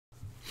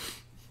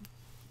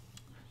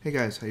Hey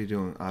guys, how you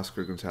doing?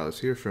 Oscar Gonzalez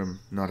here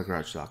from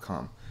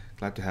notagarage.com.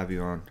 Glad to have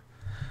you on.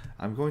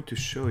 I'm going to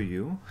show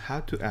you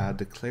how to add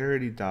the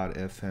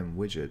clarity.fm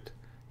widget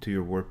to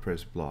your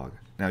WordPress blog.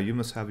 Now you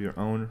must have your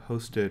own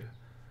hosted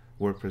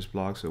WordPress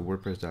blog, so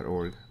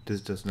wordpress.org.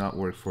 This does not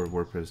work for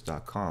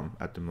wordpress.com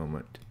at the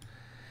moment.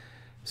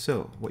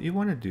 So what you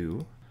want to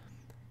do,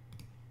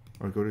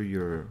 or go to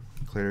your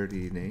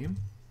Clarity name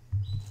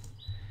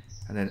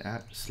and then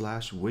add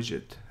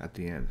 /widget at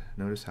the end.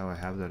 Notice how I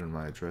have that in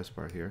my address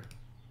bar here.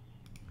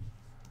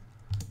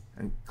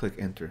 And click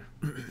enter.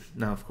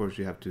 Now of course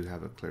you have to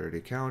have a Clarity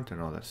account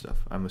and all that stuff.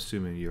 I'm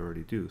assuming you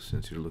already do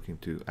since you're looking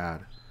to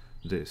add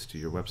this to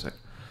your website.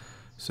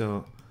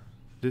 So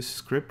this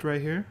script right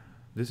here,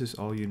 this is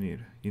all you need.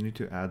 You need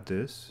to add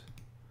this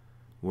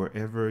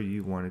wherever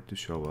you want it to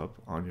show up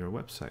on your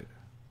website.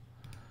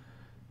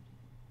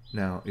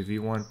 Now if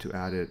you want to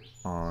add it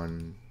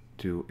on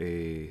to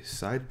a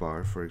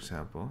sidebar, for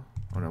example,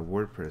 on a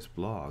WordPress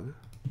blog,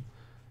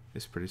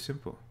 it's pretty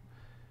simple.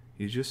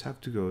 You just have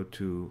to go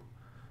to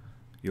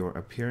your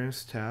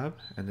appearance tab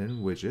and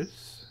then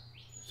widgets.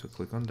 So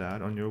click on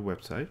that on your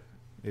website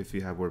if you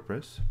have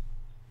WordPress.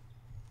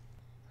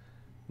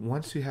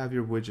 Once you have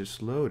your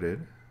widgets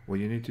loaded, what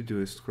you need to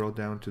do is scroll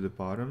down to the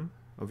bottom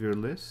of your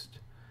list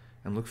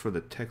and look for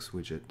the text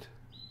widget.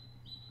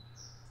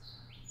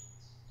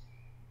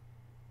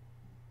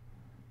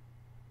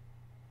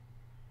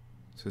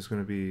 So it's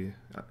going to be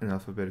in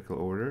alphabetical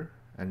order,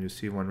 and you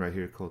see one right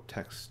here called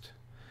text.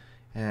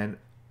 And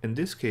in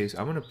this case,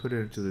 I'm going to put it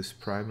into this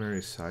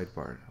primary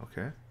sidebar,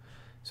 okay?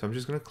 So I'm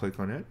just going to click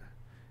on it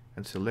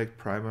and select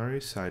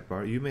primary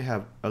sidebar. You may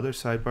have other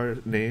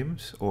sidebar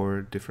names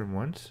or different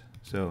ones.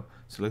 So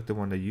select the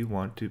one that you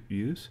want to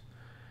use,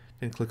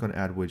 then click on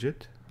add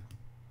widget.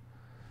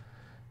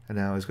 And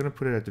now it's going to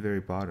put it at the very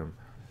bottom.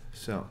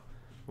 So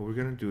what we're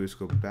going to do is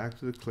go back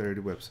to the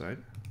Clarity website,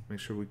 make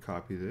sure we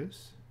copy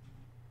this.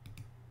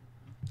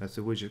 That's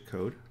the widget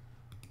code.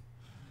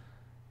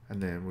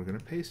 And then we're going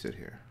to paste it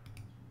here.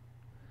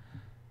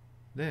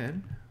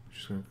 Then we're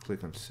just going to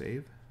click on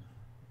save.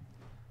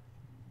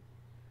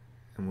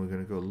 And we're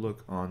going to go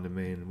look on the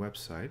main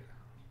website,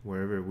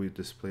 wherever we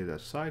display that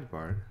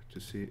sidebar, to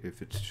see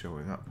if it's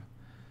showing up.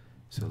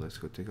 So let's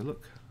go take a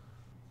look.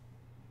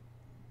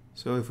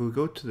 So if we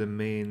go to the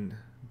main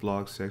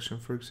blog section,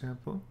 for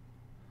example,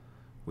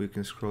 we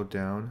can scroll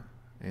down,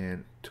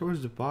 and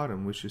towards the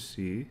bottom we should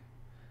see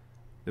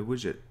the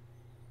widget.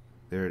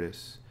 There it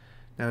is.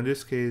 Now in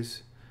this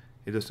case,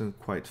 it doesn't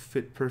quite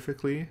fit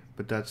perfectly,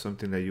 but that's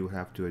something that you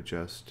have to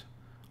adjust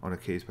on a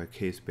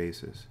case-by-case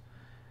basis.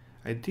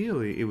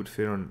 Ideally, it would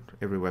fit on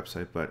every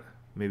website, but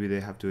maybe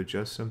they have to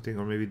adjust something,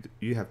 or maybe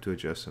you have to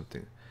adjust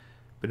something.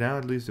 But now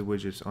at least the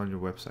widget's on your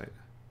website.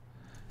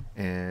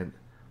 And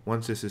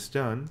once this is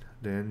done,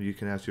 then you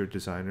can ask your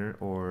designer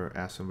or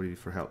ask somebody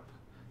for help.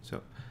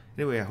 So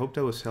anyway, I hope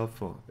that was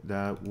helpful.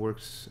 That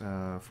works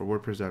for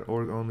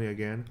WordPress.org only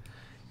again.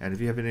 And if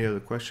you have any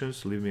other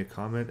questions, leave me a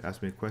comment,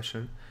 ask me a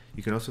question.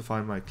 You can also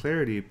find my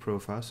Clarity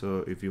profile,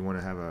 so if you want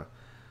to have a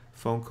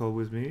phone call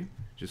with me,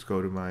 just go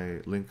to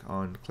my link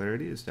on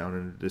Clarity. It's down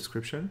in the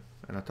description,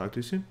 and I'll talk to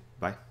you soon.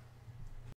 Bye.